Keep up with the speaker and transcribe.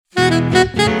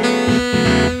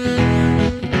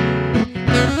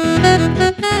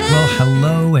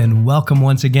welcome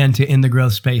once again to In the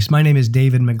Growth Space. My name is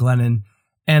David McGlennon,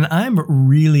 and I'm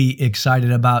really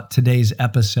excited about today's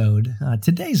episode.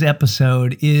 Today's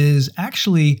episode is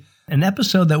actually an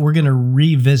episode that we're going to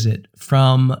revisit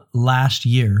from last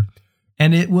year.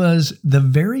 And it was the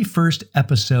very first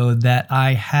episode that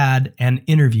I had an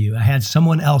interview. I had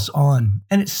someone else on,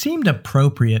 and it seemed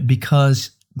appropriate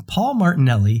because Paul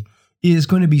Martinelli is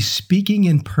going to be speaking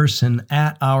in person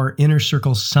at our Inner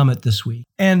Circle Summit this week.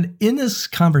 And in this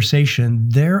conversation,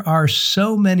 there are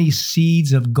so many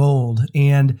seeds of gold,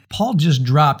 and Paul just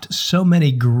dropped so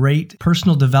many great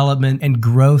personal development and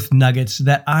growth nuggets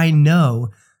that I know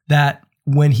that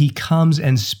when he comes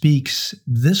and speaks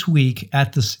this week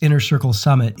at this Inner Circle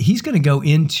Summit, he's going to go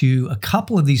into a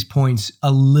couple of these points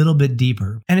a little bit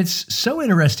deeper. And it's so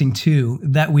interesting, too,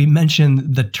 that we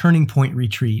mentioned the Turning Point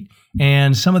Retreat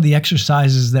and some of the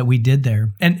exercises that we did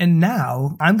there. And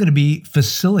now I'm going to be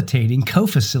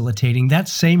co-facilitating that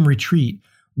same retreat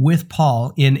with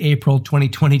Paul in April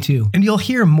 2022. And you'll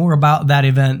hear more about that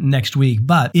event next week.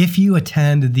 But if you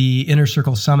attend the Inner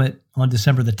Circle Summit on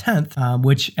December the 10th,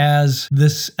 which as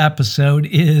this episode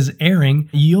is airing,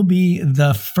 you'll be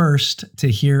the first to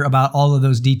hear about all of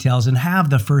those details and have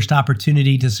the first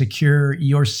opportunity to secure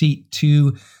your seat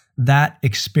to that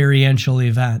experiential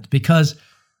event. Because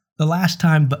the last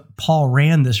time Paul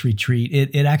ran this retreat,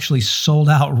 it actually sold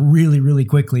out really, really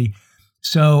quickly.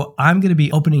 So I'm going to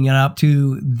be opening it up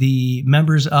to the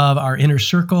members of our Inner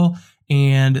Circle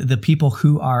and the people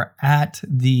who are at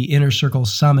the Inner Circle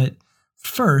Summit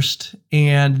first.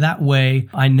 And that way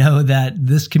I know that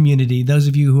this community, those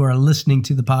of you who are listening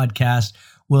to the podcast,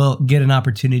 will get an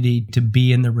opportunity to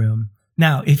be in the room.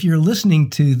 Now, if you're listening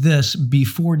to this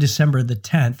before December the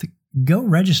 10th, go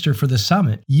register for the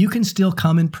summit. You can still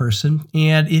come in person.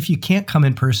 And if you can't come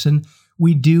in person,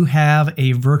 we do have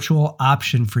a virtual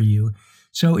option for you.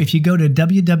 So if you go to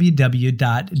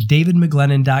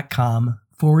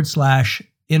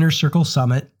www.davidmcglennon.com/Inner Circle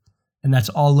Summit, and that's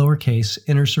all lowercase,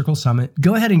 Inner Circle Summit,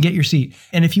 go ahead and get your seat.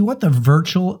 And if you want the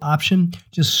virtual option,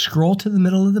 just scroll to the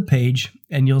middle of the page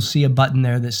and you'll see a button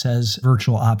there that says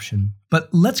virtual option. But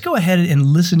let's go ahead and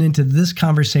listen into this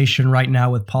conversation right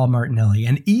now with Paul Martinelli.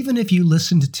 And even if you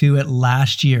listened to it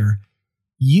last year,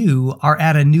 you are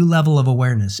at a new level of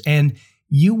awareness and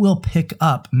you will pick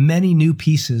up many new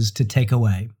pieces to take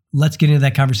away. Let's get into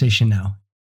that conversation now.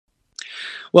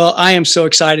 Well, I am so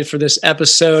excited for this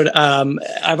episode.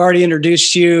 I've already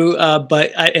introduced you,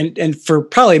 but for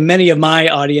probably many of my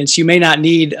audience, you may not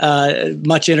need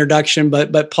much introduction.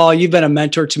 But Paul, you've been a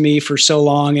mentor to me for so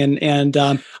long, and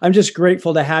I'm just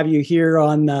grateful to have you here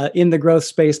on In the Growth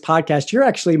Space podcast. You're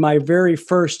actually my very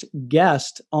first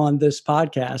guest on this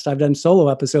podcast. I've done solo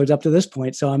episodes up to this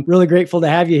point, so I'm really grateful to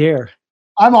have you here.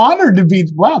 I'm honored to be,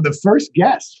 the first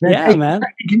guest. Yeah, man.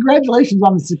 Congratulations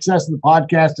on the success of the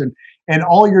podcast and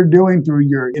all you're doing through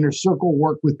your Inner Circle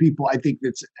work with people. I think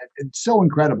it's so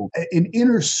incredible. An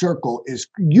Inner Circle is,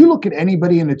 you look at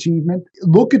anybody in achievement,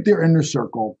 look at their Inner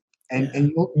Circle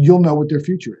and you'll know what their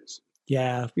future is.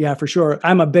 Yeah, for sure.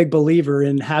 I'm a big believer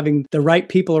in having the right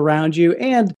people around you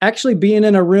and actually being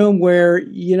in a room where,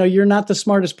 you're not the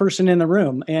smartest person in the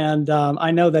room. And I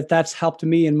know that that's helped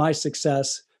me in my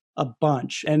success a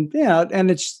bunch. And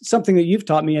and it's something that you've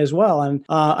taught me as well. And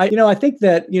I think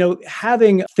that,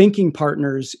 having thinking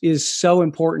partners is so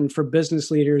important for business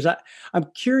leaders. I'm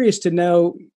curious to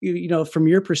know, from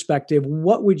your perspective,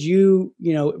 what would you,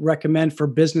 recommend for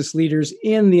business leaders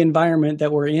in the environment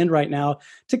that we're in right now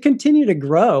to continue to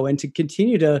grow and to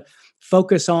continue to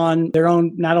focus on their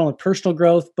own, not only personal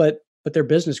growth, but their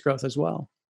business growth as well?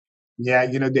 Yeah,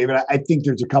 David, I think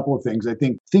there's a couple of things. I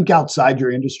think outside your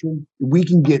industry, we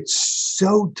can get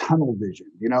so tunnel vision.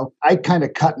 I kind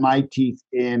of cut my teeth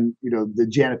in, the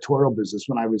janitorial business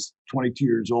when I was 22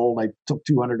 years old. I took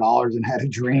 $200 and had a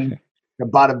dream. I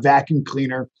bought a vacuum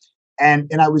cleaner. And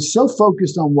I was so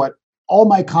focused on what all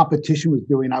my competition was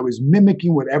doing. I was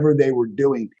mimicking whatever they were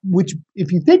doing, which,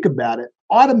 if you think about it,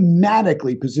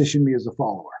 automatically positioned me as a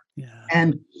follower. Yeah.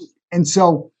 And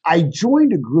so I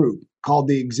joined a group called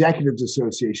the Executives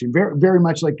Association, very, very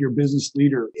much like your business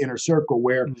leader Inner Circle,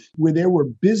 where there were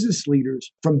business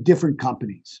leaders from different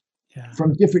companies,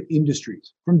 from different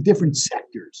industries, from different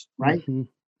sectors, right? Mm-hmm.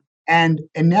 And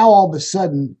now all of a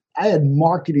sudden, I had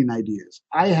marketing ideas,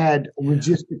 I had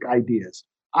logistic ideas,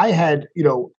 I had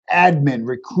admin,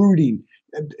 recruiting,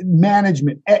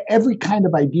 management, every kind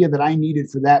of idea that I needed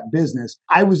for that business.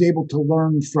 I was able to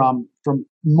learn from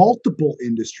multiple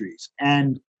industries.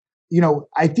 And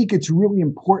I think it's really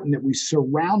important that we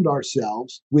surround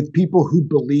ourselves with people who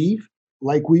believe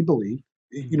like we believe,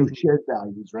 shared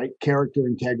values, right? Character,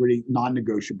 integrity,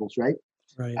 non-negotiables, right?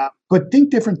 Right. But think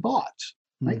different thoughts,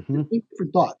 right? Mm-hmm. Think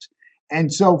different thoughts.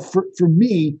 And so for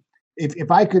me,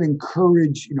 if I could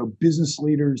encourage, business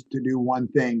leaders to do one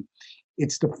thing,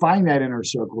 it's to find that inner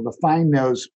circle, to find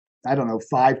those, I don't know,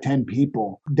 5, 10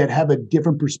 people that have a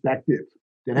different perspective,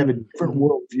 that have a different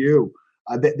worldview,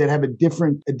 that have a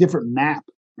different map,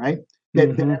 right? That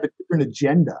have a different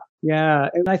agenda. Yeah.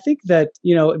 And I think that,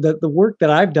 the work that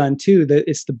I've done too, that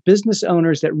it's the business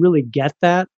owners that really get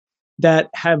that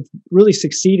have really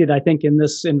succeeded, I think, in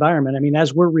this environment. I mean,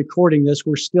 as we're recording this,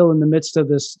 we're still in the midst of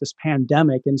this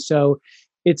pandemic. And so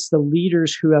it's the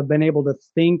leaders who have been able to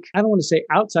think, I don't want to say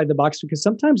outside the box, because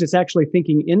sometimes it's actually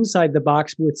thinking inside the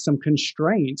box with some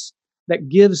constraints that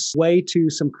gives way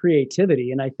to some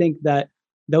creativity. And I think that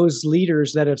those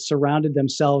leaders that have surrounded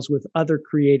themselves with other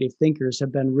creative thinkers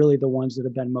have been really the ones that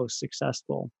have been most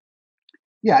successful.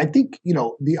 Yeah, I think,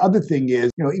 the other thing is,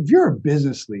 if you're a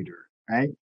business leader, right?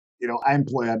 I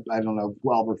employ, I don't know,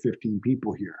 12 or 15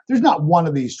 people here. There's not one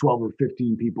of these 12 or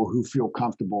 15 people who feel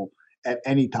comfortable at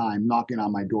any time knocking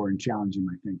on my door and challenging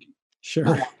my thinking.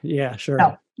 Sure. Yeah, sure.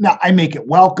 Now I make it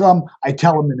welcome. I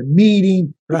tell them in a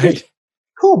meeting. Right.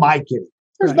 Who am I kidding?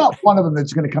 There's not one of them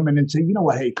that's going to come in and say, you know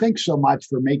what, hey, thanks so much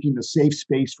for making a safe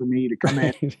space for me to come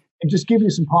in and just give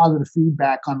you some positive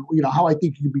feedback on, how I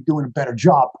think you could be doing a better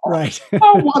job. Right.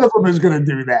 Not one of them is going to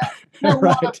do that. Not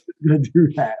one of them is going to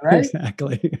do that, right?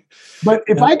 Exactly. But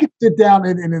if I could sit down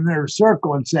in an inner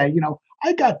circle and say,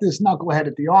 I got this knucklehead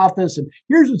at the office and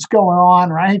here's what's going on,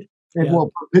 right? And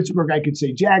well, for Pittsburgh, I could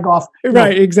say jag off.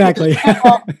 Right, exactly.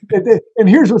 And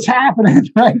here's what's happening,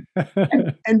 right?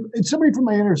 And somebody from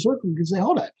my inner circle can say,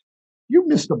 hold on, you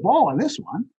missed the ball on this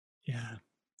one. Yeah.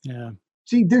 Yeah.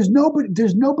 See, there's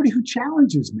nobody who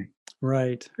challenges me.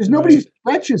 Right. There's nobody who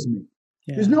stretches me.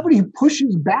 Yeah. There's nobody who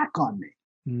pushes back on me.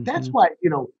 Mm-hmm. That's why,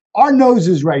 our nose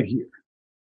is right here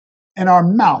and our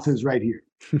mouth is right here.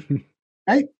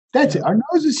 Right? That's it. Our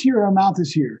nose is here, our mouth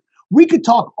is here. We could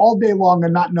talk all day long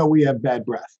and not know we have bad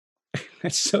breath.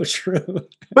 That's so true.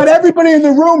 But everybody in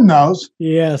the room knows.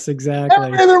 Yes, exactly.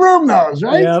 Everybody in the room knows,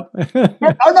 right?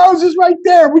 Yep. Our nose is right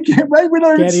there. We can't, right? We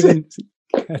don't even.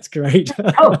 That's great.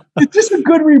 It's just a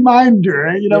good reminder.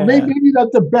 Right? Maybe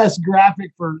not the best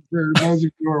graphic for those of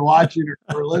you who are watching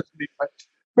or listening,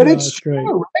 but it's true,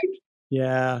 great. right?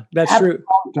 Yeah, that's true.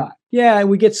 All the time. Yeah, and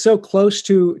we get so close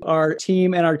to our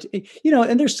team and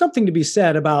and there's something to be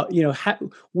said about,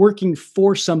 working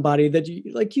for somebody that,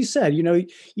 like you said,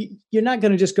 you're not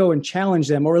going to just go and challenge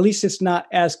them, or at least it's not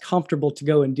as comfortable to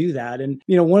go and do that. And,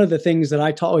 one of the things that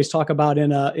I always talk about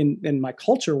in my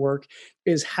culture work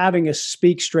is having a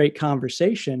speak straight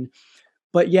conversation,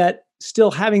 but yet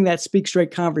still having that speak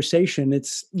straight conversation.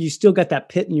 You still got that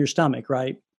pit in your stomach,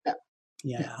 right?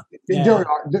 Yeah.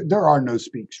 There are no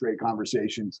speak straight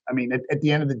conversations. I mean, at the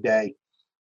end of the day,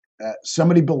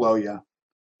 somebody below you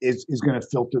is going to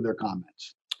filter their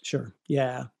comments. Sure.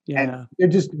 Yeah. Yeah.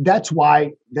 And that's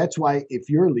why if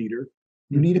you're a leader,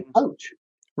 you need a coach.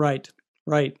 Right.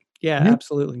 Yeah,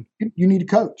 absolutely. You need a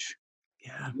coach.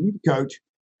 Yeah. You need a coach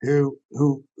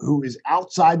who is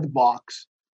outside the box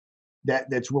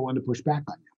that's willing to push back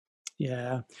on you.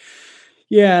 Yeah.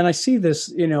 Yeah, and I see this,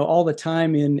 all the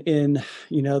time in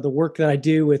the work that I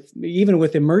do even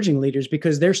with emerging leaders,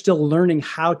 because they're still learning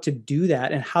how to do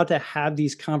that and how to have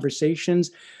these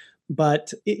conversations.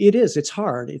 But it's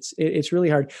hard. It's really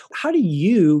hard. How do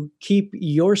you keep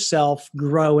yourself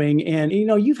growing? And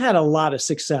you've had a lot of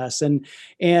success, and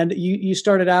you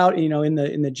started out in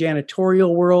the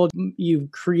janitorial world.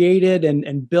 You've created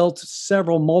and built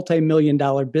several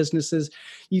multi-million-dollar businesses.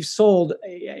 You've sold,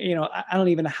 I don't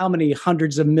even know how many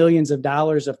hundreds of millions of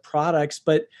dollars of products.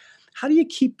 But how do you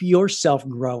keep yourself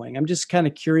growing? I'm just kind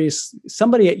of curious.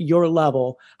 Somebody at your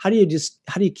level, how do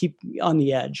you keep on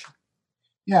the edge?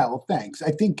 Yeah, well, thanks.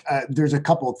 I think there's a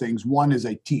couple of things. One is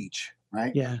I teach,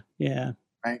 right? Yeah.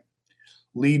 Right.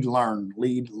 Lead, learn,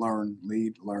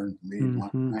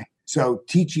 right? So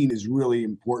teaching is really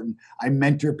important. I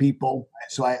mentor people.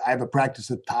 So I have a practice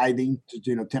of tithing to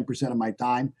 10% of my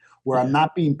time where I'm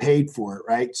not being paid for it,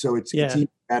 right? So it's even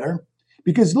better.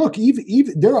 Because look, even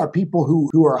there are people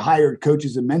who are hired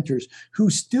coaches and mentors who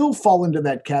still fall into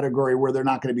that category where they're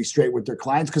not going to be straight with their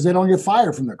clients because they don't get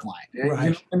fired from their client. Right. You know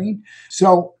what I mean?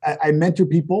 So I mentor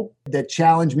people that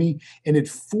challenge me, and it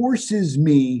forces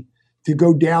me to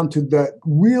go down to the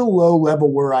real low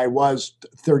level where I was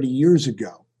 30 years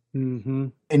ago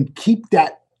and keep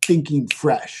that thinking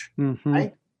fresh,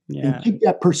 right? Yeah. And keep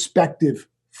that perspective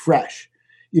fresh.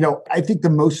 I think the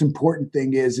most important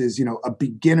thing is a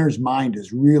beginner's mind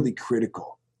is really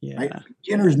critical. Yeah. Right? A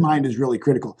beginner's mind is really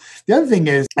critical. The other thing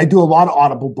is I do a lot of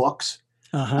audible books.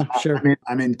 Sure.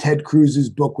 I'm in Ted Cruz's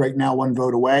book right now, One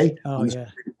Vote Away. Oh, yeah.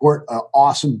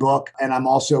 Awesome book. And I'm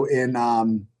also in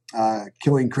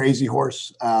Killing Crazy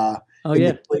Horse. Oh, in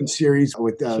yeah. the Killing series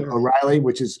with Sure. O'Reilly,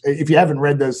 which is, if you haven't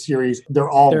read those series, they're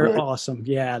good. Awesome.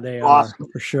 Yeah, they Awesome. are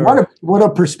for sure. What a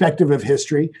perspective of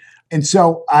history. And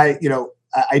so I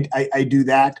do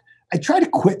that. I try to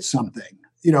quit something,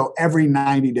 every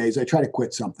 90 days. I try to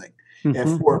quit something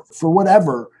for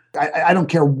whatever. I don't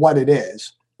care what it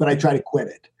is, but I try to quit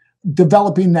it.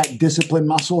 Developing that discipline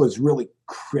muscle is really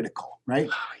critical, right?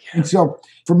 Oh, yeah. And so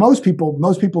for most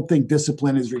people think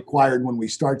discipline is required when we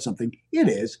start something. It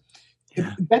is.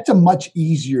 Yeah. That's a much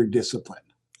easier discipline.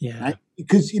 Yeah. Right?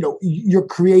 Because, you're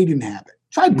creating habit.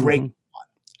 Try breaking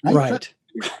one. Right.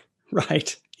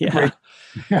 Right. Yeah.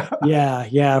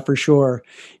 Yeah, for sure.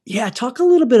 Yeah. Talk a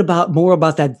little bit more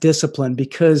about that discipline,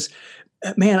 because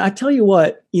man, I tell you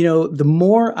what, the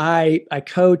more I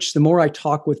coach, the more I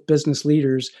talk with business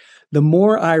leaders, the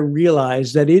more I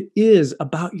realize that it is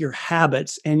about your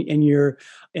habits and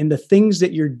the things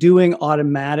that you're doing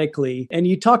automatically. And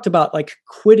you talked about like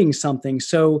quitting something.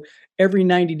 So every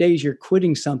 90 days you're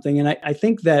quitting something. And I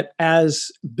think that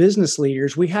as business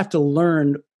leaders, we have to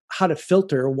learn how to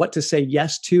filter what to say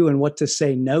yes to and what to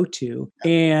say no to.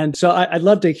 And so I'd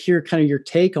love to hear kind of your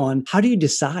take on how do you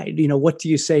decide, what do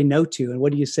you say no to and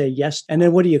what do you say yes, and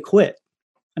then what do you quit?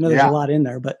 I know there's a lot in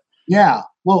there, but. Yeah.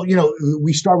 Well,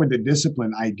 we start with the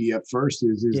discipline idea first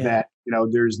is that,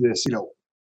 there's this,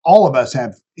 all of us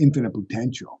have infinite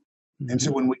potential. Mm-hmm. And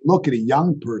so when we look at a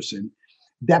young person,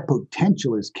 that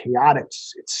potential is chaotic.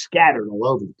 It's scattered all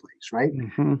over the place, right?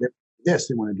 Mm-hmm. They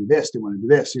want to do this, they want to do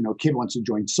this. Kid wants to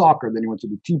join soccer, then he wants to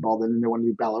do t-ball, then they want to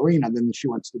do ballerina, then she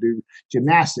wants to do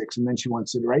gymnastics, and then she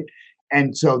wants to do, right?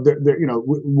 And so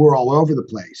we're all over the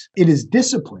place. It is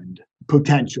disciplined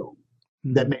potential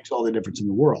that makes all the difference in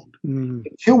the world.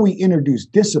 Until we introduce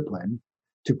discipline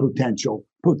to potential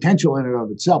in and of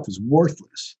itself is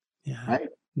worthless. Yeah. Right?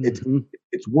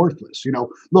 It's worthless.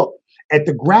 Look, at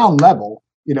the ground level,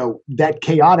 that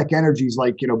chaotic energy is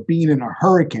like, being in a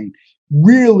hurricane,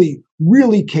 really,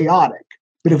 really chaotic.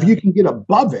 But if you can get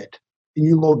above it and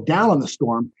you load down on the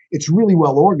storm, it's really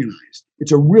well organized.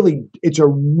 It's a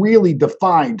really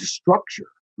defined structure,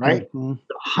 right? A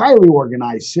highly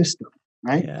organized system.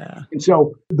 Right. Yeah. And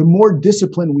so the more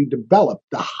discipline we develop,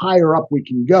 the higher up we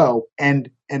can go.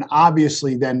 And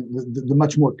obviously then the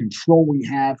much more control we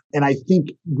have. And I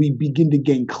think we begin to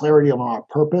gain clarity on our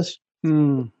purpose.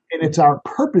 And it's our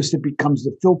purpose that becomes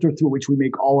the filter through which we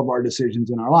make all of our decisions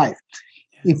in our life.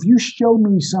 Yeah. If you show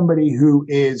me somebody who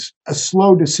is a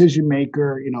slow decision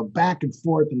maker, back and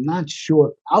forth, I'm not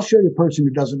sure, I'll show you a person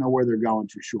who doesn't know where they're going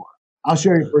for sure. I'll show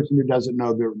you a person who doesn't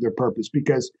know their purpose,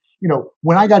 because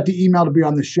when I got the email to be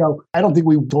on the show, I don't think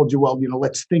we told you, well,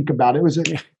 let's think about it. It was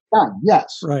done.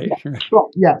 Yes. Right. Yeah. Well,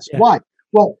 yes. Yeah. Why?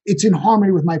 Well, it's in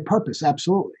harmony with my purpose.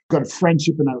 Absolutely. Got a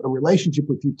friendship and a relationship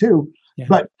with you too. Yeah.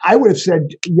 But I would have said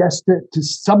yes to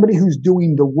somebody who's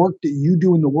doing the work that you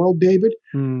do in the world, David.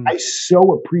 I so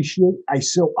appreciate, I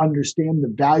so understand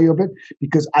the value of it,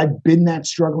 because I've been that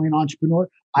struggling entrepreneur.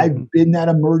 I've been that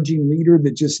emerging leader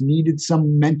that just needed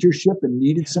some mentorship and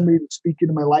needed somebody to speak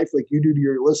into my life like you do to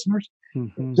your listeners.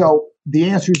 So the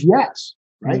answer is yes,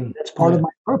 right? That's part of my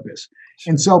purpose.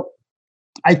 Sure. And so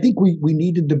I think we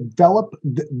need to develop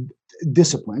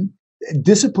discipline.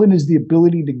 Discipline is the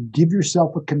ability to give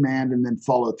yourself a command and then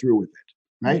follow through with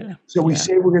it, right? Yeah. So we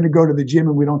say we're going to go to the gym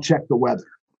and we don't check the weather,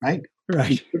 right?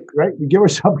 Right. Right. We give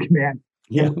ourselves a command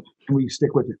and we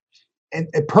stick with it. And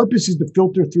a purpose is the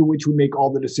filter through which we make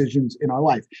all the decisions in our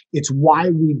life. It's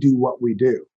why we do what we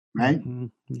do, right?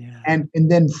 Yeah. And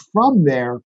then from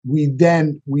there, we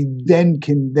then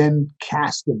can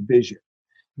cast a vision.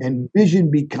 And vision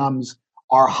becomes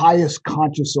our highest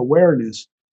conscious awareness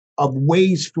of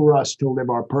ways for us to live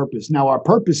our purpose. Now, our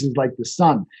purpose is like the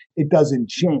sun. It doesn't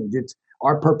change.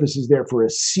 Our purpose is there for a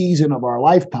season of our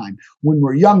lifetime. When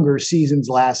we're younger, seasons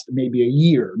last maybe a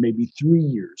year, maybe 3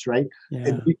 years, right?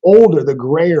 Yeah. The older, the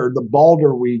grayer, the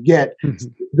balder we get,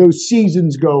 those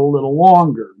seasons go a little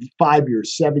longer, 5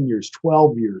 years, 7 years,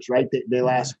 12 years, right? They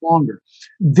last longer.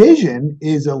 Vision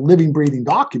is a living, breathing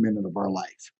document of our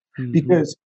life.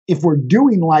 Because if we're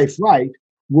doing life right,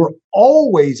 we're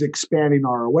always expanding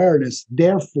our awareness.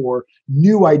 Therefore,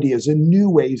 new ideas and new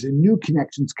ways and new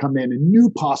connections come in and new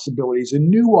possibilities and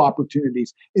new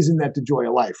opportunities. Isn't that the joy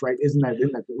of life, right? Isn't that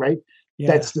right?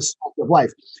 Yeah. That's the salt of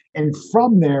life. And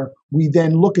from there, we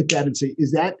then look at that and say,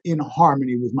 is that in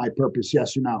harmony with my purpose?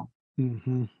 Yes or no?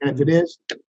 And if it is,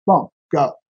 boom,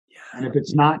 go. Yeah. And if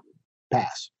it's not,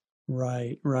 pass.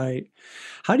 Right, right.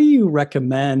 How do you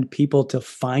recommend people to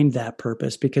find that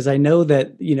purpose? Because I know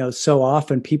that, so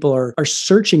often people are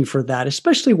searching for that,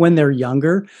 especially when they're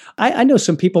younger. I know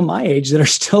some people my age that are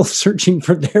still searching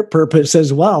for their purpose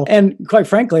as well. And quite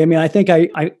frankly, I mean, I think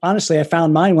I honestly I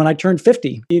found mine when I turned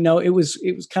 50. It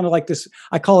was kind of like this,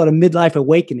 I call it a midlife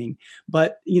awakening.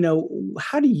 But,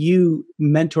 how do you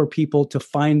mentor people to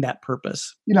find that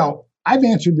purpose? I've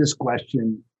answered this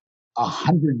question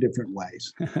 100 different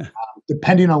ways,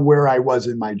 depending on where I was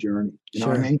in my journey. You know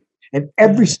what I Sure. mean? And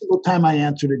every single time I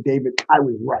answered it, David, I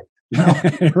was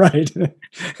right. Right.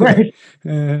 Right.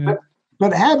 Uh,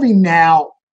 But having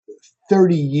now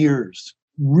 30 years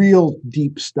real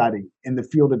deep study in the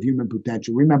field of human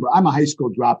potential. Remember, I'm a high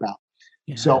school dropout.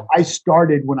 yeah. So I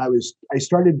started I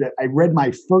read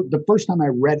the first time I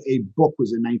read a book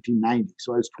was in 1990.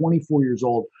 So I was 24 years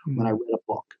old when I read a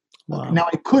book. Wow. Now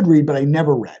I could read, but I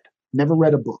never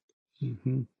read a book.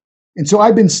 Hmm. And so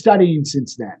I've been studying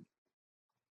since then.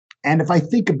 And if I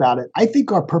think about it, I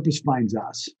think our purpose finds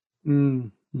us.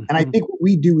 Mm-hmm. And I think what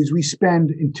we do is we spend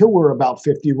until we're about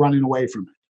 50 running away from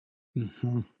it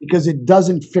because it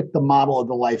doesn't fit the model of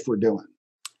the life we're doing.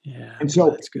 Yeah. And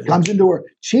so That's good. it comes into our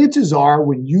chances are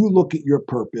when you look at your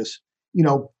purpose,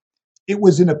 it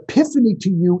was an epiphany to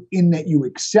you in that you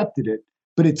accepted it,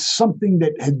 but it's something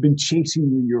that had been chasing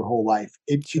you your whole life.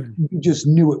 Sure. You just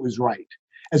knew it was right.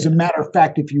 As a matter of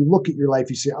fact, if you look at your life,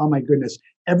 you say, oh my goodness,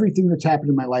 everything that's happened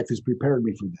in my life has prepared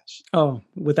me for this. Oh,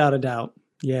 without a doubt.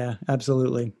 Yeah,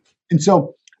 absolutely. And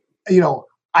so,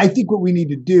 I think what we need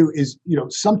to do is,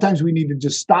 sometimes we need to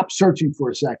just stop searching for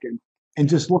a second and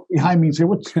just look behind me and say,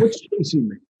 what's chasing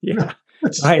me? Yeah.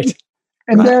 What's Right.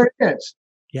 And Right. there it is.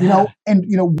 Yeah.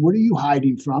 What are you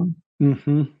hiding from?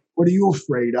 Mm-hmm. What are you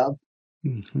afraid of?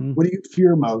 Mm-hmm. What do you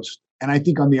fear most? And I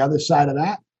think on the other side of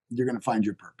that, you're going to find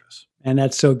your purpose. And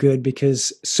that's so good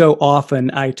because so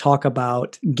often I talk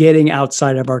about getting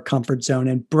outside of our comfort zone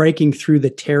and breaking through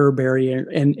the terror barrier,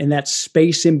 and that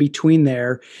space in between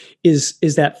there is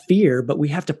that fear, but we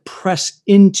have to press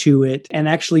into it and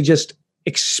actually just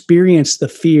experience the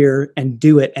fear and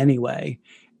do it anyway.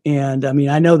 And I mean,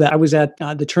 I know that I was at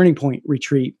the Turning Point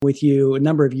retreat with you a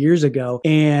number of years ago,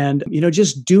 and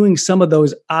just doing some of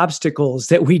those obstacles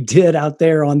that we did out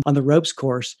there on the ropes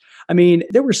course. I mean,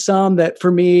 there were some that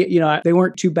for me, they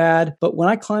weren't too bad, but when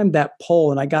I climbed that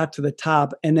pole and I got to the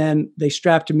top, and then they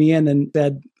strapped me in and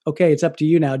said, "Okay, it's up to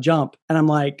you now, jump," and I'm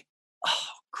like, "Oh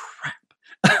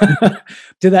crap!"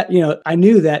 To that, I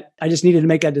knew that I just needed to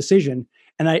make that decision,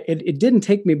 and it didn't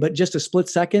take me but just a split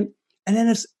second, and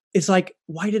then it's like,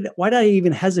 why did I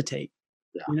even hesitate?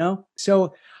 Yeah.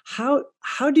 So how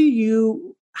do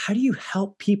you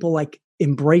help people like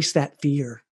embrace that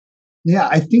fear? Yeah,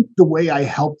 I think the way I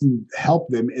help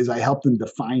them is I help them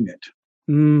define it.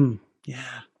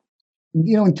 Yeah.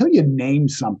 Until you name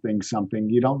something,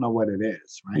 you don't know what it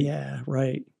is, right? Yeah.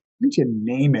 Right. Once you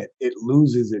name it, it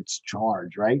loses its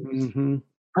charge, right? Mm-hmm.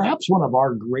 Perhaps one of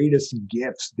our greatest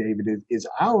gifts, David, is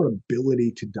our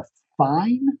ability to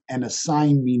define and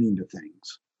assign meaning to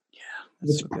things. Yeah.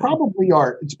 That's It's so good.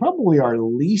 probably our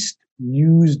least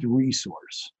used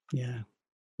resource Yeah.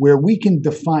 where we can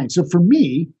define. So for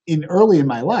me, early in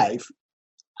my life,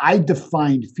 I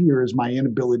defined fear as my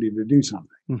inability to do something.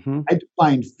 Mm-hmm. I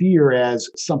defined fear as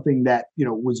something that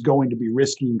was going to be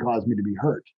risky and cause me to be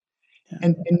hurt. Yeah.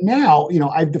 And now,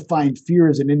 I've defined fear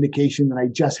as an indication that I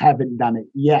just haven't done it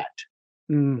yet.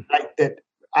 Right? That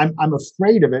I'm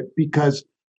afraid of it because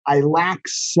I lack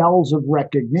cells of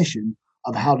recognition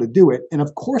of how to do it. And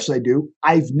of course I do.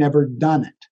 I've never done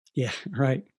it. Yeah.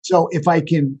 Right. So if I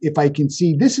can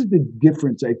see, this is the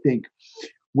difference, I think,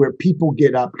 where people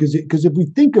get up, because if we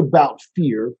think about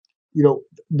fear,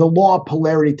 the law of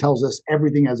polarity tells us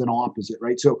everything has an opposite,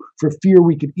 right? So for fear,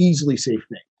 we could easily say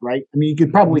faith, right? I mean, you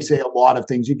could probably say a lot of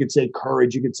things. You could say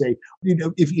courage. You could say,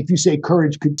 if you say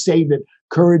courage, could say that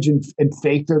courage and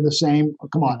faith are the same.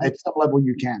 Come on, at some level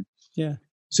you can. Yeah.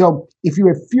 So if you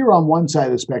have fear on one side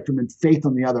of the spectrum and faith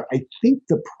on the other, I think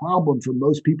the problem for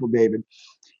most people, David,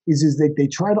 is that they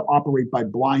try to operate by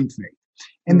blind faith.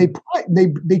 And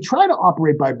they try to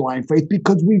operate by blind faith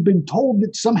because we've been told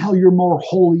that somehow you're more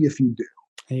holy if you do.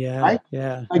 Yeah. Right?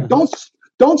 Yeah. Like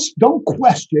don't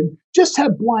question, just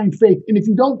have blind faith. And if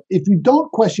you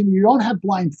don't question, you don't have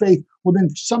blind faith, well then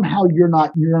somehow you're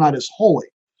not as holy.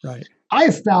 Right. I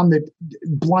have found that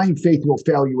blind faith will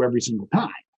fail you every single time.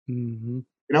 Mm-hmm.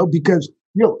 Because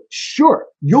sure,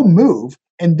 you'll move,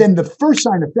 and then the first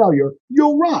sign of failure,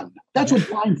 you'll run. That's what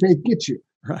blind faith gets you.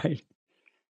 Right.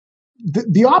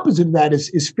 The opposite of that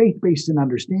is faith-based in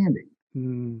understanding.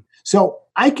 Mm. So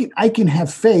I can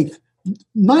have faith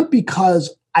not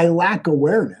because I lack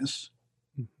awareness,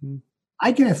 Mm-hmm.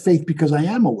 I can have faith because I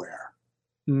am aware.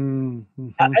 Mm-hmm.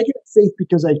 I can have faith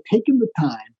because I've taken the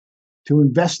time to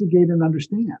investigate and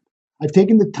understand. I've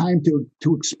taken the time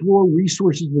to explore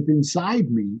resources within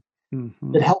inside me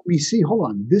Mm-hmm. that help me see, hold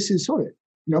on, this is sort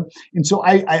of, and so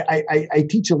I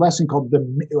teach a lesson called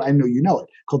I know you know it,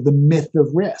 called the myth of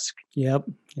risk. Yep.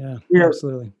 Yeah, Where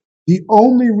absolutely. the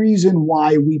only reason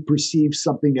why we perceive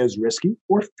something as risky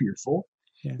or fearful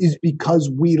Yeah. is because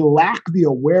we lack the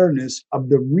awareness of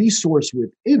the resource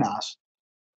within us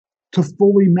to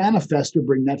fully manifest or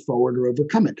bring that forward or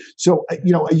overcome it. So,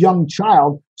 a young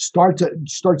child starts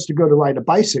to go to ride a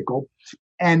bicycle,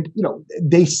 and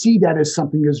they see that as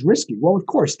something as risky. Well, of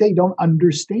course, they don't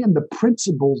understand the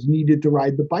principles needed to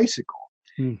ride the bicycle.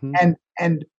 Mm-hmm.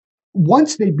 And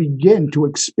once they begin to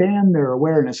expand their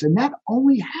awareness, and that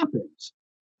only happens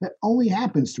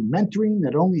through mentoring.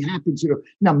 That only happens,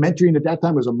 now mentoring at that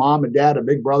time was a mom and dad, a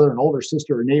big brother, an older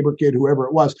sister, a neighbor kid, whoever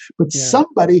it was. But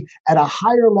somebody at a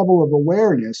higher level of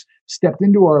awareness stepped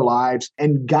into our lives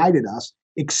and guided us,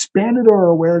 expanded our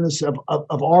awareness of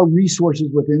our resources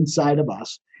within inside of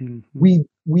us. Mm-hmm.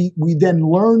 We then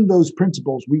learned those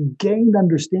principles. We gained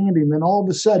understanding. Then all of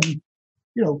a sudden,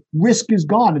 risk is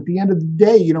gone. At the end of the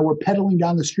day, we're pedaling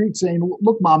down the street saying,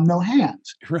 look, mom, no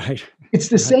hands. Right. It's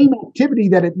the same activity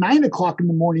that at 9 o'clock in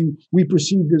the morning, we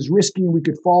perceived as risky and we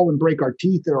could fall and break our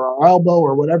teeth or our elbow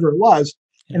or whatever it was.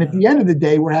 Yeah. And at the end of the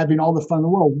day, we're having all the fun in the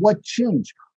world. What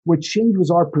changed? What changed was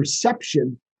our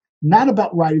perception, not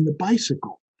about riding the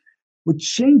bicycle. What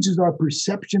changed is our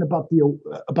perception about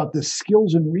the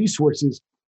skills and resources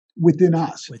within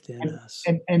us.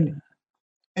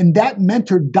 And that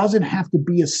mentor doesn't have to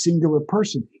be a singular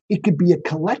person. It could be a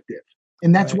collective.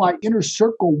 And that's why inner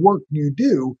circle work you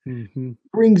do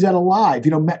brings that alive.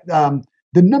 The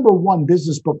number one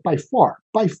business book by far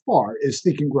is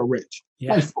Think and Grow Rich.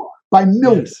 Yeah. By far, by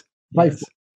millions, by far.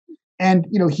 And,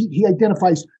 he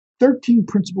identifies 13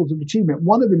 principles of achievement.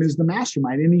 One of them is the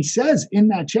mastermind. And he says in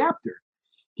that chapter,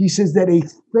 he says that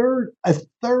a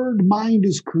third mind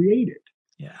is created.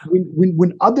 Yeah.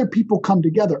 When other people come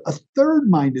together, a third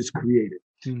mind is created,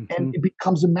 and it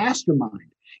becomes a mastermind.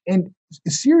 And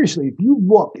seriously, if you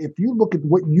look at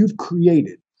what you've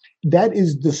created, that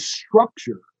is the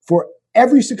structure for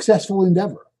every successful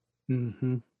endeavor,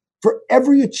 for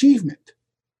every achievement.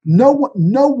 No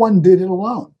one did it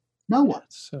alone. No one.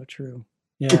 That's so true.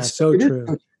 Yeah, it's so true.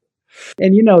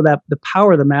 And that the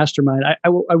power of the mastermind. I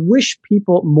wish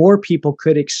more people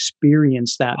could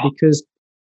experience that, because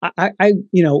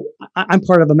I'm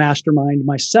part of a mastermind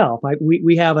myself.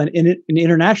 We have an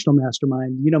international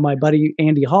mastermind. My buddy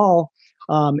Andy Hall,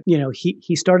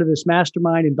 he started this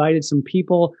mastermind, invited some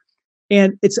people,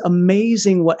 and it's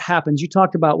amazing what happens. You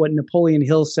talked about what Napoleon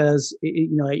Hill says,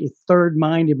 a third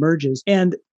mind emerges,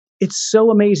 and it's so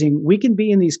amazing. We can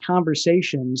be in these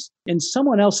conversations and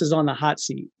someone else is on the hot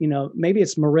seat. Maybe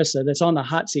it's Marissa that's on the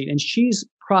hot seat and she's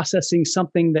processing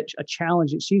something, a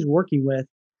challenge that she's working with,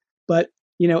 but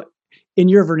in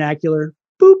your vernacular,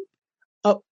 boop,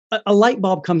 a light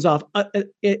bulb comes off,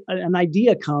 an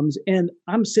idea comes, and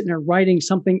I'm sitting there writing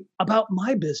something about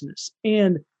my business.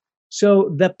 And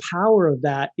so the power of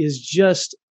that is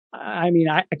just, I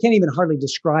can't even hardly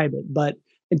describe it, but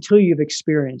until you've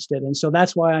experienced it. And so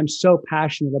that's why I'm so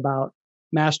passionate about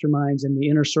masterminds and the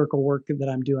inner circle work that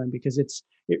I'm doing, because it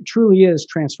truly is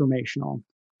transformational.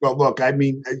 Well, look,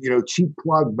 cheap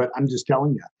plug, but I'm just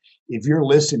telling you, if you're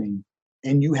listening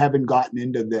and you haven't gotten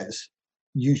into this,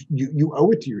 you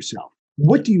owe it to yourself.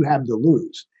 What do you have to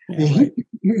lose? Yeah,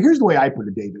 here's the way I put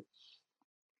it, David,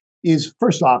 is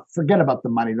first off, forget about the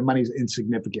money. The money's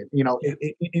insignificant.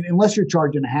 Unless you're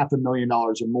charging $500,000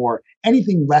 or more,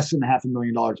 anything less than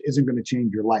 $500,000 isn't going to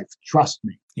change your life. Trust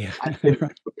me. Yeah. Okay.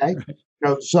 Right.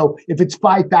 So if it's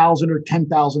 $5,000 or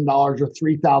 $10,000 or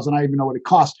 $3,000, I don't even know what it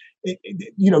costs.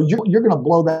 You're going to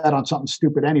blow that on something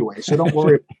stupid anyway. So don't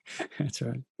worry. That's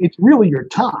right. It's really your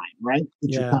time, right?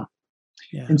 It's your time.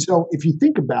 Yeah. And so if you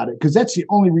think about it, because that's the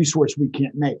only resource we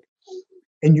can't make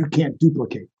and you can't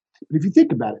duplicate. But if you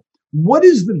think about it, what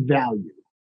is the value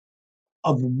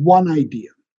of one idea?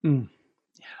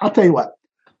 I'll tell you what.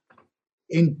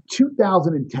 In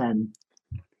 2010,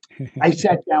 I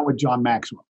sat down with John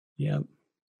Maxwell. Yep.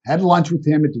 Had lunch with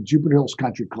him at the Jupiter Hills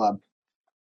Country Club.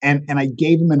 And I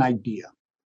gave him an idea.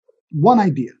 One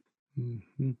idea.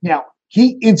 Now,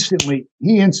 he instantly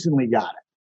got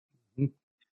it.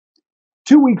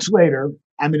 2 weeks later,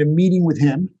 I'm in a meeting with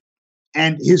him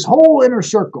and his whole inner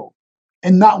circle,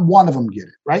 and not one of them get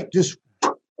it, right? Just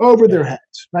over their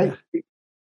heads, right?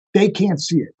 they can't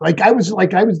see it. I was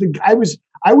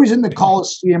in the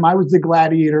Coliseum. I was the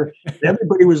gladiator.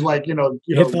 Everybody was like,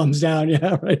 thumbs down.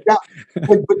 Yeah. Right. Yeah.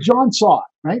 But John saw it,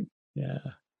 right? Yeah.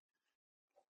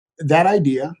 That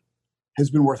idea has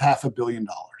been worth $500 million.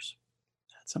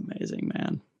 That's amazing,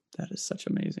 man. That is such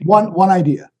amazing. One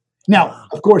idea. Now,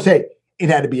 of course, hey, it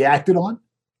had to be acted on.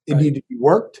 It needed to be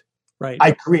worked. Right.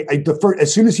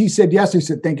 As soon as he said yes, I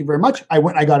said, thank you very much. I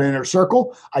went, I got an Inner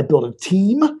Circle. I built a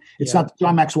team. It's not the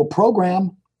John Maxwell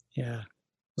program. Yeah.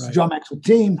 It's the John Maxwell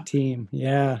team. Team.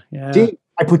 Yeah. Yeah. Team.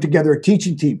 I put together a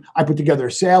teaching team. I put together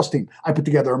a sales team. I put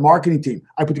together a marketing team.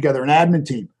 I put together an admin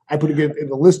team. I put together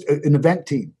an event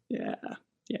team. Yeah.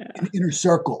 Yeah. An Inner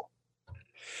Circle.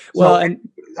 Well, so,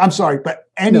 I'm sorry, but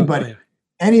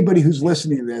anybody who's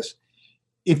listening to this,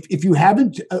 if you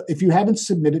haven't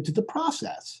submitted to the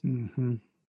process,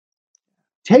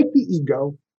 take the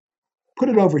ego, put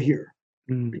it over here.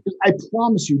 Because I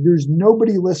promise you, there's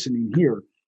nobody listening here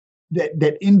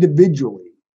that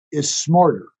individually is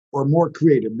smarter or more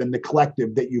creative than the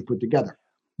collective that you've put together.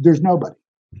 There's nobody.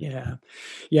 Yeah.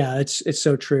 Yeah. It's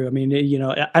so true. I mean,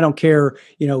 I don't care,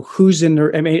 who's in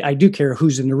the, I mean, I do care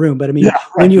who's in the room, but I mean,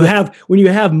 when you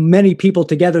have many people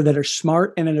together that are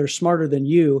smart and that are smarter than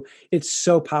you, it's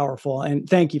so powerful. And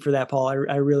thank you for that, Paul.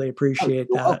 I really appreciate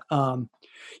that.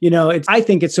 I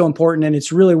think it's so important, and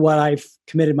it's really what I've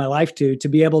committed my life to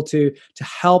be able to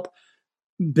help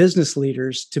business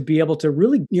leaders to be able to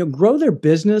really, grow their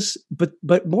business, but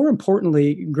more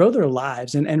importantly, grow their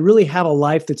lives and really have a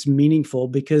life that's meaningful,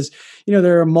 because,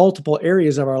 there are multiple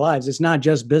areas of our lives. It's not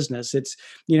just business. It's,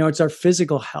 it's our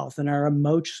physical health and our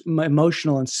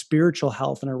emotional and spiritual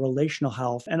health and our relational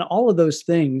health, and all of those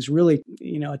things really,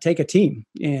 take a team.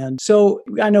 And so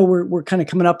I know we're kind of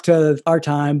coming up to our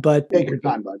time, but take your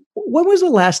time, bud. When was the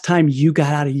last time you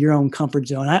got out of your own comfort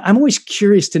zone? I'm always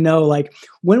curious to know, like,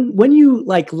 when you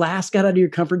last got out of your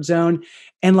comfort zone,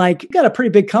 and you got a pretty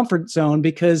big comfort zone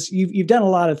because you've done a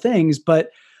lot of things, but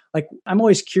I'm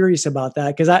always curious about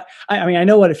that, because I mean, I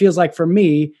know what it feels like for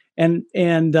me, and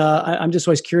I'm just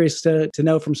always curious to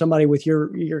know from somebody with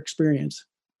your experience.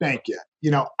 Thank you.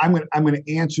 I'm going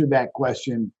to answer that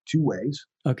question two ways.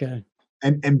 Okay.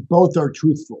 And both are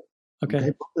truthful. Okay.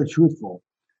 Both are truthful,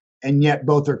 and yet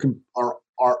both are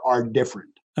different.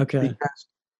 Okay. Because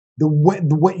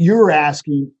what you're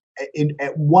asking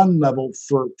at one level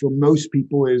for most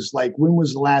people is when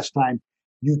was the last time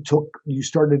you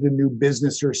started a new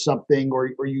business or something, or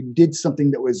you did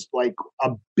something that was a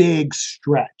big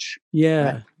stretch.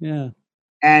 Yeah. Right? Yeah.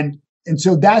 And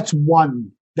so that's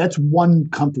one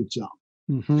comfort zone.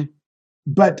 Mm-hmm.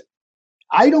 But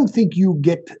I don't think you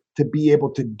get to be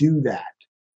able to do that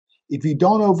if you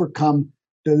don't overcome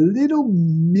the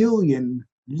million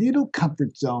little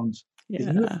comfort zones that you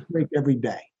have to break every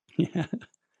day. Yeah.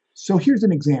 So here's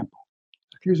an example.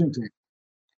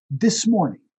 This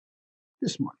morning, I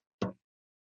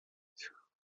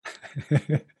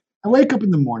wake up in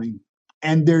the morning,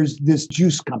 and there's this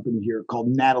juice company here called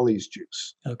Natalie's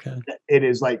Juice. Okay. It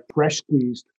is fresh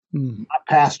squeezed, not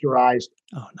pasteurized.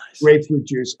 Oh, nice. Grapefruit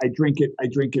juice. I drink it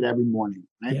every morning.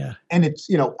 Right? Yeah. And it's,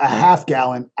 a half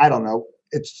gallon. I don't know.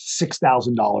 It's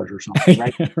 $6,000 or something,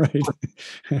 right? Right.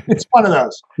 It's one of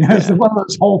those. It's one of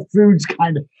those Whole Foods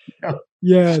kind of.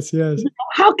 Yes.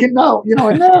 How can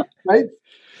right?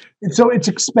 And so it's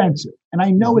expensive, and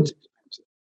I know it's expensive.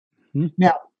 Mm-hmm.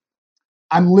 Now,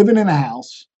 I'm living in a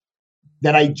house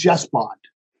that I just bought.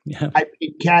 Yeah. I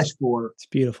paid cash for. It's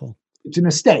beautiful. It's an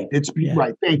estate. It's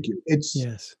right. Thank you. It's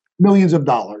millions of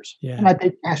dollars, and I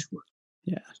paid cash for it.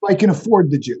 Yeah. So I can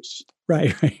afford the juice.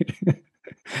 Right.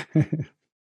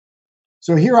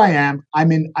 So here I am.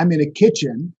 I'm in a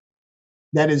kitchen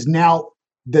that is now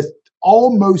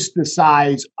almost the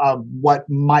size of what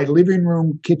my living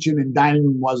room, kitchen, and dining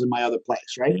room was in my other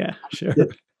place, right? Yeah, sure.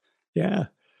 Yeah.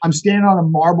 I'm standing on a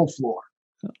marble floor.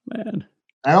 Oh, man.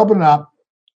 I open it up,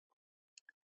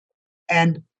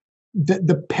 and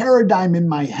the paradigm in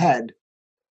my head,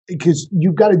 because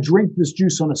you've got to drink this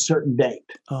juice on a certain date.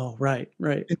 Oh, right.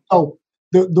 And so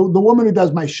the woman who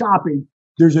does my shopping,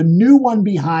 there's a new one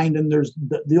behind, and there's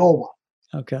the old one.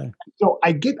 Okay. So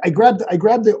I grab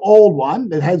the old one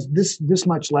that has this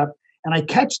much left, and I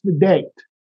catch the date,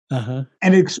 and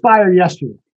it expired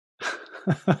yesterday.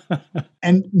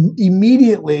 And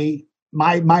immediately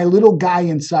my little guy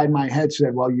inside my head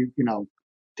said, "Well, you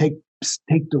take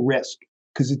the risk,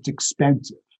 because it's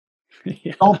expensive.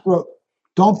 Yeah.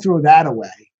 Don't throw that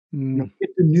away.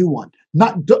 Get the new one.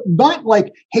 Not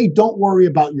hey, don't worry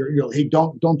about hey,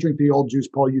 don't drink the old juice,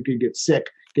 Paul. You could get sick.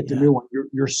 Get the new one.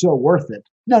 You're so worth it.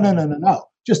 No.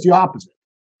 Just the opposite.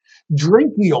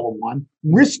 drink the old one,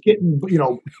 risk getting,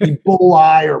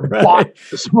 Ebola or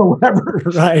botulism or whatever.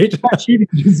 Right. Eating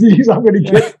disease. I'm going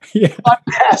to get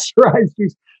unpasteurized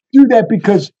juice. Do that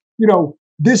because,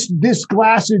 this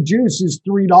glass of juice is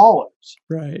 $3.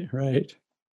 Right.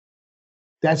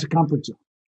 That's a comfort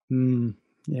zone.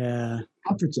 Yeah.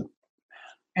 Comfort zone.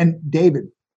 And David,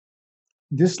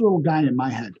 this little guy in my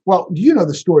head. Well, you know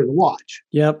the story of the watch.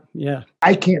 Yep. Yeah.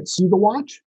 I can't see the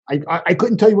watch. I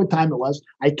couldn't tell you what time it was.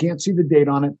 I can't see the date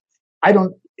on it.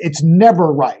 It's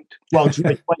never right. Well, it's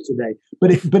right twice a day,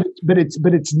 but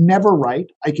it's never right.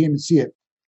 I can't even see it.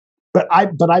 But I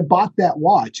bought that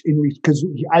watch because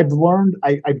I've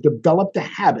developed a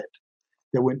habit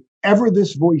that whenever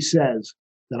this voice says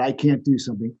that I can't do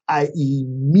something, I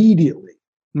immediately,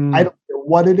 I don't care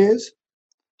what it is.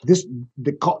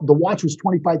 The watch was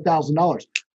 $25,000.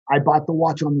 I bought the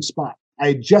watch on the spot.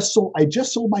 I just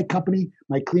sold my company,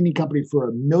 my cleaning company,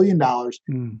 for $1 million.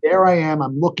 There I am.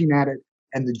 I'm looking at it,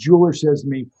 and the jeweler says to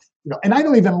me, and I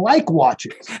don't even like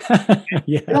watches.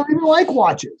 Yeah. I don't even like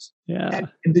watches. Yeah.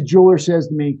 And the jeweler says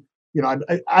to me,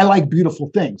 I like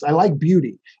beautiful things. I like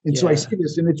beauty. And so I see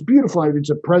this, and it's beautiful. It's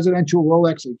a presidential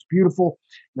Rolex. It's beautiful.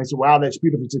 And I said, wow, that's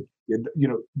beautiful. He said,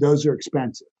 those are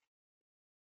expensive.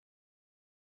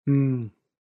 And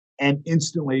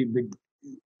instantly,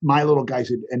 my little guy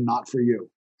said, and not for you,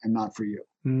 and not for you.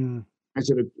 I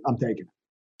said, I'm taking it.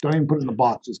 Don't even put it in the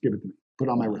box. Just give it to me. Put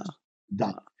it on my wrist.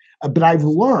 Done. But I've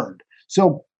learned.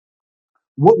 So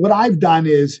what I've done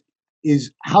is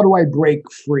how do I break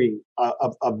free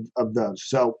of those?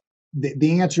 So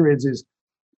the answer is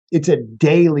it's a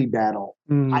daily battle.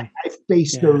 I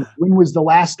face those. When was the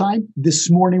last time? This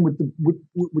morning with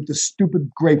the stupid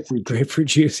grapefruit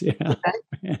juice. Yeah.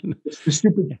 Okay? The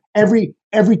stupid every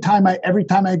time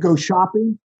I go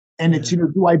shopping, and it's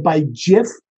do I buy Jif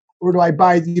or do I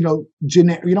buy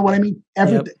generic? You know what I mean?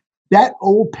 Everything. That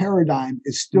old paradigm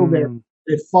is still there.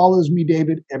 It follows me,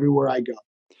 David, everywhere I go.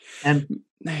 And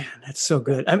man, that's so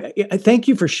good. I thank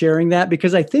you for sharing that,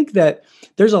 because I think that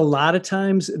there's a lot of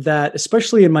times that,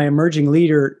 especially in my emerging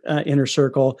leader inner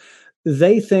circle,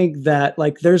 they think that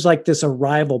there's this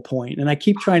arrival point. And I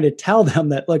keep trying to tell them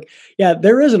that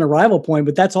there is an arrival point,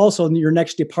 but that's also your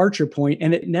next departure point,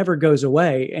 and it never goes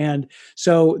away. And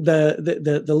so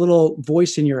the little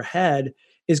voice in your head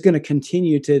is going to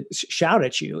continue to shout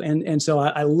at you. And so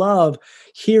I love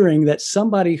hearing that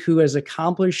somebody who has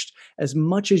accomplished as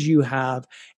much as you have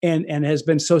and has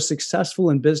been so successful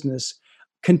in business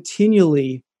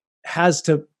continually has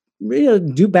to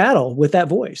do battle with that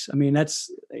voice. I mean, that's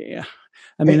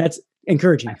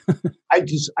encouraging. I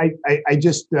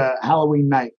just Halloween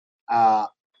night, I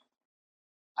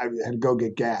had to go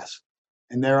get gas,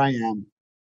 and there I am,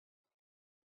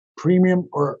 premium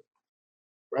or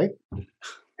right.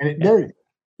 And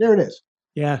there it is.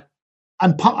 Yeah.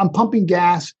 I'm pumping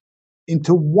gas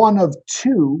into one of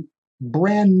two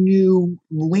brand new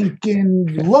Lincoln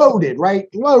loaded, right?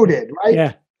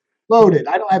 Yeah. Loaded.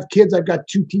 I don't have kids. I've got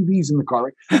two TVs in the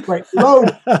car, right?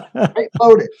 Loaded. Right?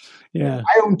 Loaded. Yeah.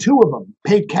 I own two of them,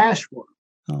 paid cash for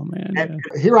them. Oh man. And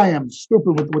here I am,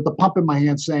 stupid with the pump in my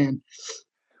hand saying,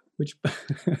 which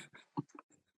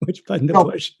button to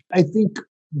push? I think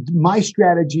my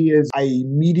strategy is I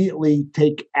immediately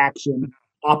take action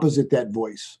opposite that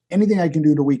voice. Anything I can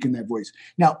do to weaken that voice.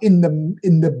 Now, in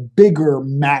the bigger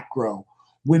macro,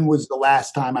 when was the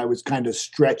last time I was kind of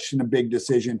stretched in a big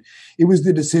decision? It was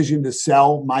the decision to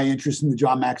sell my interest in the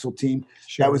John Maxwell team.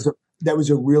 Sure. That was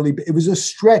a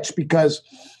stretch, because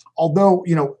although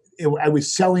I was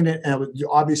selling it, and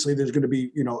obviously there's going to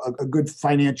be a good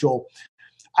financial.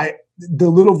 The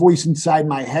little voice inside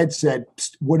my head said,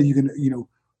 "What are you going to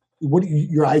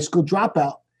you're a high school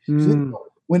dropout."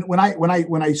 When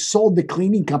I sold the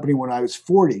cleaning company when I was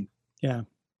 40, the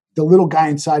little guy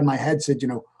inside my head said,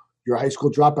 "You're a high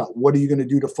school dropout. What are you going to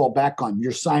do to fall back on?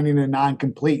 You're signing a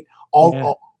non-complete.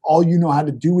 All you know how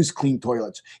to do is clean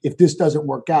toilets. If this doesn't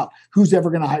work out, who's ever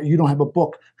going to hire you? Don't have a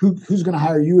book. Who's going to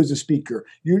hire you as a speaker?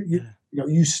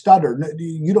 You stutter.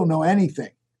 You don't know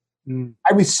anything."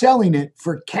 I was selling it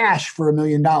for cash for $1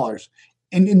 million,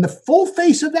 and in the full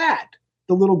face of that,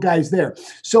 the little guy's there.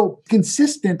 So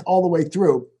consistent all the way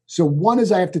through. So one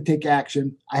is I have to take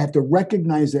action. I have to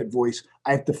recognize that voice.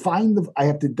 I have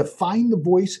to define the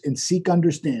voice and seek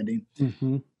understanding.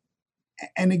 Mm-hmm.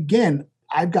 And again,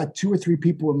 I've got 2 or 3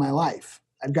 people in my life.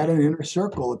 I've got an inner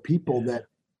circle of people that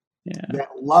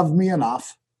love me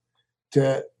enough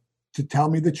to tell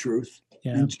me the truth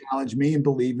and challenge me and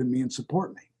believe in me and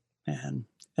support me. Man,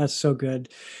 that's so good.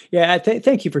 Yeah.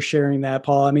 Thank you for sharing that,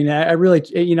 Paul. I mean, I really,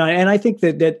 and I think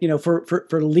that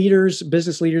for leaders,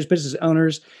 business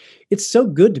owners, it's so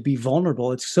good to be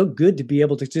vulnerable. It's so good to be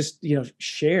able to just,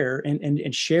 share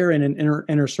and share in an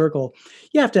inner circle.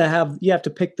 You have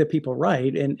to pick the people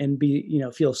right and be,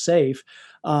 feel safe.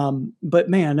 But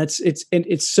man,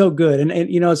 it's so good.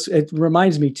 It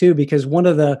reminds me too, because one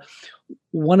of the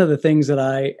things that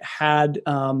I had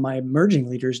my emerging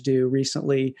leaders do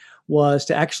recently was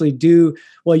to actually do,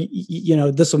 well,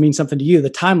 this will mean something to you, the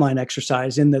timeline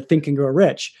exercise in the Think and Grow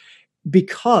Rich,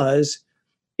 because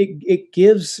it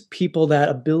gives people that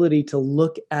ability to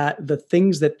look at the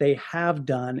things that they have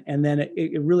done. And then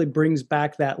it really brings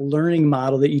back that learning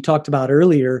model that you talked about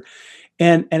earlier,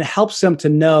 and helps them to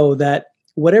know that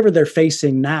whatever they're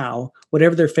facing now,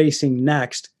 whatever they're facing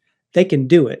next, they can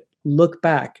do it. Look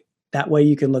back. That way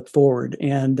you can look forward.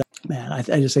 And man, I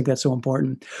just think that's so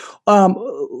important.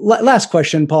 Last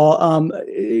question, Paul.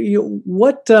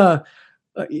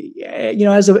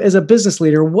 As a business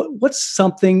leader, what's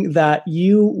something that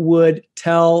you would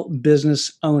tell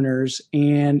business owners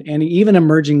and even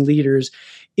emerging leaders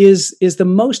is the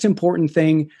most important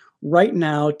thing right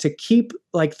now to keep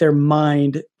like their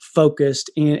mind focused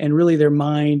and really their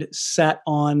mind set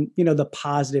on, the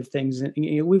positive things? And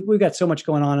we've got so much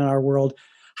going on in our world.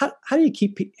 How do you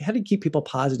keep people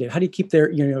positive? How do you keep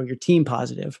your team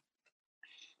positive?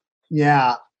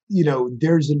 Yeah.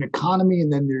 There's an economy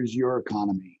and then there's your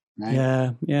economy,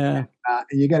 right? Yeah. And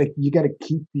you got to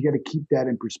keep that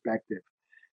in perspective.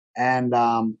 And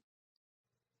I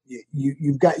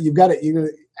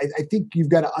think you've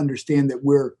got to understand that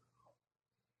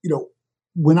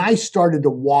when I started to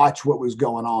watch what was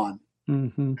going on,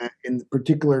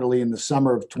 particularly in the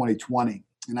summer of 2020,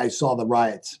 and I saw the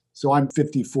riots. So I'm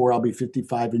 54. I'll be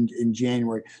 55 in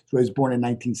January. So I was born in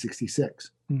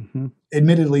 1966.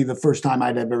 Admittedly, the first time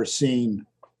I'd ever seen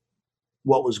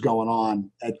what was going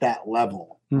on at that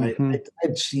level. Right?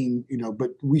 I'd seen,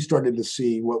 but we started to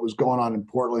see what was going on in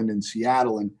Portland and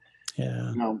Seattle, and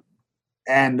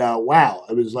wow,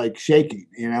 it was like shaking.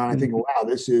 And I think, wow,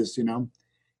 this is,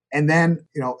 and then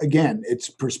again, it's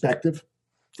perspective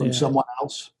from someone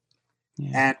else,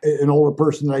 and an older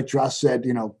person that I trust said,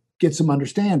 get some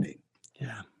understanding.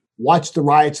 Yeah, watch the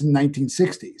riots in the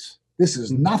 1960s. This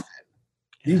is nothing.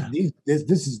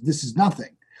 This is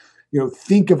nothing.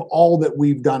 Think of all that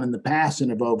we've done in the past and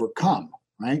have overcome,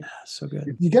 right? So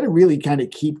good. You got to really kind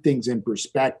of keep things in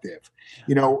perspective.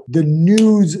 The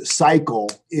news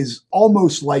cycle is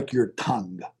almost like your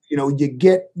tongue. You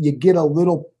get a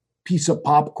little piece of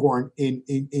popcorn in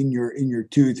your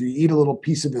tooth, or you eat a little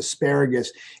piece of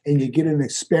asparagus and you get an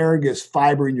asparagus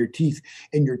fiber in your teeth,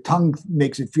 and your tongue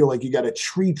makes it feel like you got a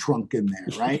tree trunk in there,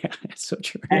 right? Yeah, it's so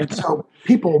true. And so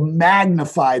people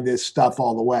magnify this stuff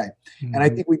all the way. And I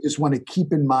think we just want to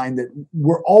keep in mind that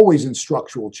we're always in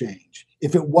structural change.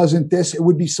 If it wasn't this, it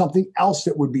would be something else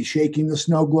that would be shaking the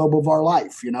snow globe of our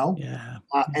life, Yeah.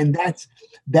 And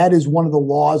that is one of the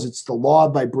laws. It's the law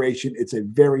of vibration. It's a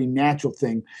very natural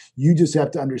thing. You just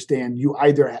have to understand you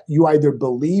either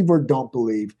believe or don't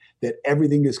believe that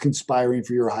everything is conspiring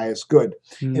for your highest good.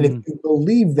 And if you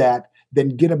believe that, then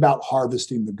get about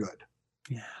harvesting the good.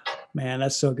 Yeah, man,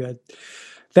 that's so good.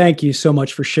 Thank you so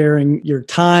much for sharing your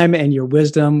time and your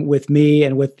wisdom with me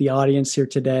and with the audience here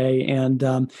today. And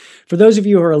for those of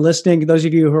you who are listening, those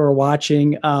of you who are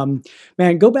watching,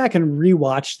 man, go back and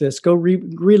rewatch this. Go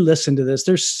re-listen to this.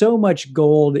 There's so much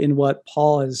gold in what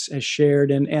Paul has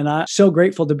shared. And I'm so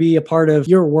grateful to be a part of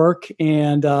your work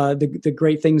and the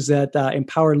great things that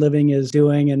Empowered Living is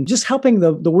doing and just helping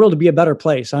the world to be a better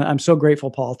place. I'm so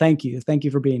grateful, Paul. Thank you. Thank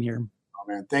you for being here.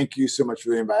 Oh, man. Thank you so much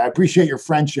for the invite. I appreciate your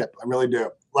friendship. I really do.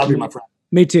 Love you, my friend.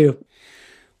 Me too.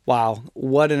 Wow,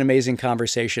 what an amazing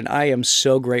conversation. I am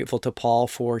so grateful to Paul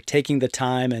for taking the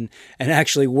time and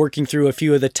actually working through a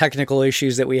few of the technical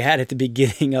issues that we had at the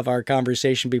beginning of our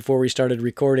conversation before we started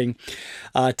recording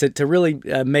to really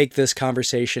make this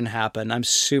conversation happen. I'm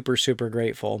super, super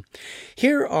grateful.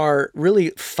 Here are really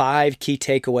 5 key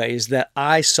takeaways that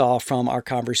I saw from our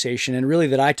conversation and really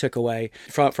that I took away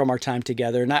from our time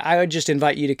together. And I would just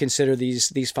invite you to consider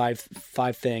these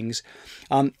five things.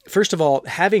 First of all,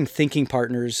 having thinking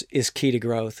partners is key to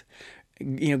growth.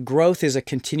 Growth is a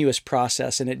continuous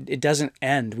process and it doesn't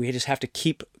end. We just have to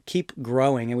keep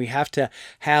growing, and we have to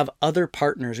have other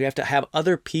partners. We have to have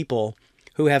other people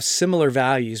who have similar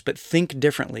values but think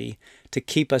differently to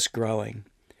keep us growing.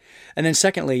 And then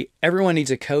secondly, everyone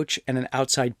needs a coach and an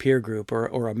outside peer group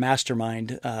or a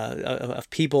mastermind of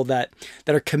people that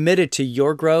are committed to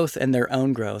your growth and their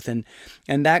own growth. And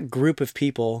that group of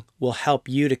people will help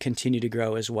you to continue to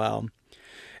grow as well.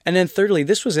 And then thirdly,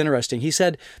 this was interesting. He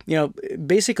said,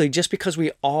 basically just because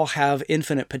we all have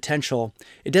infinite potential,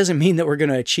 it doesn't mean that we're going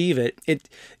to achieve it.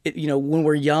 When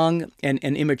we're young and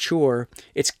immature,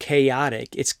 it's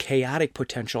chaotic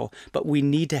potential, but we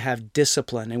need to have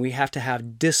discipline, and we have to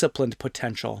have disciplined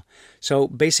potential. So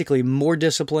basically more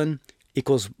discipline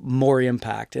equals more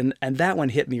impact. And that one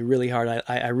hit me really hard.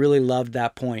 I really loved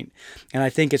that point. And I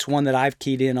think it's one that I've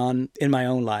keyed in on in my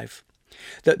own life.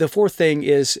 The fourth thing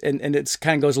is, and it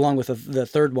kind of goes along with the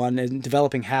third one, in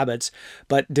developing habits,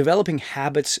 but developing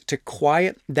habits to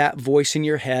quiet that voice in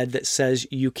your head that says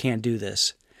you can't do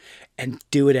this, and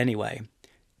do it anyway.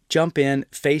 Jump in,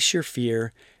 face your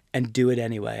fear, and do it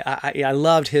anyway. I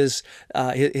loved his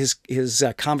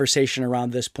conversation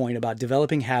around this point about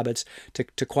developing habits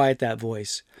to quiet that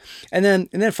voice. And then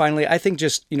finally, I think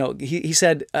just, he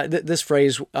said this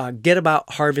phrase, get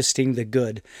about harvesting the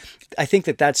good. I think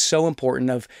that's so important,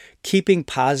 of keeping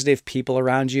positive people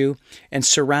around you and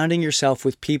surrounding yourself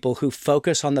with people who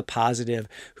focus on the positive,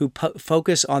 who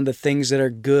focus on the things that are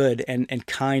good and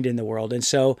kind in the world. And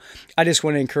so I just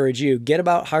want to encourage you, get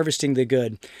about harvesting the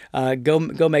good.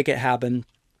 Go make it happen.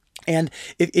 And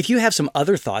if you have some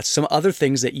other thoughts, some other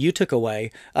things that you took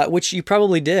away, which you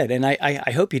probably did, and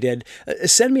I hope you did,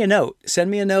 send me a note.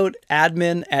 Send me a note,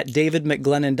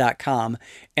 admin@davidmcglennon.com,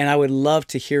 and I would love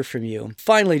to hear from you.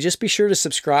 Finally, just be sure to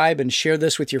subscribe and share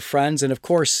this with your friends. And of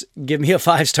course, give me a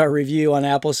 5-star review on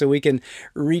Apple so we can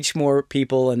reach more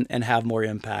people and have more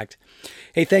impact.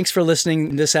 Hey, thanks for listening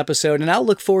to this episode, and I'll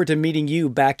look forward to meeting you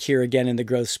back here again in the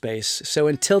growth space. So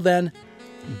until then,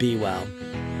 be well.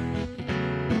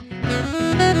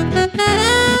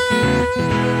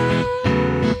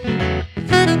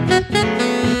 Thank you.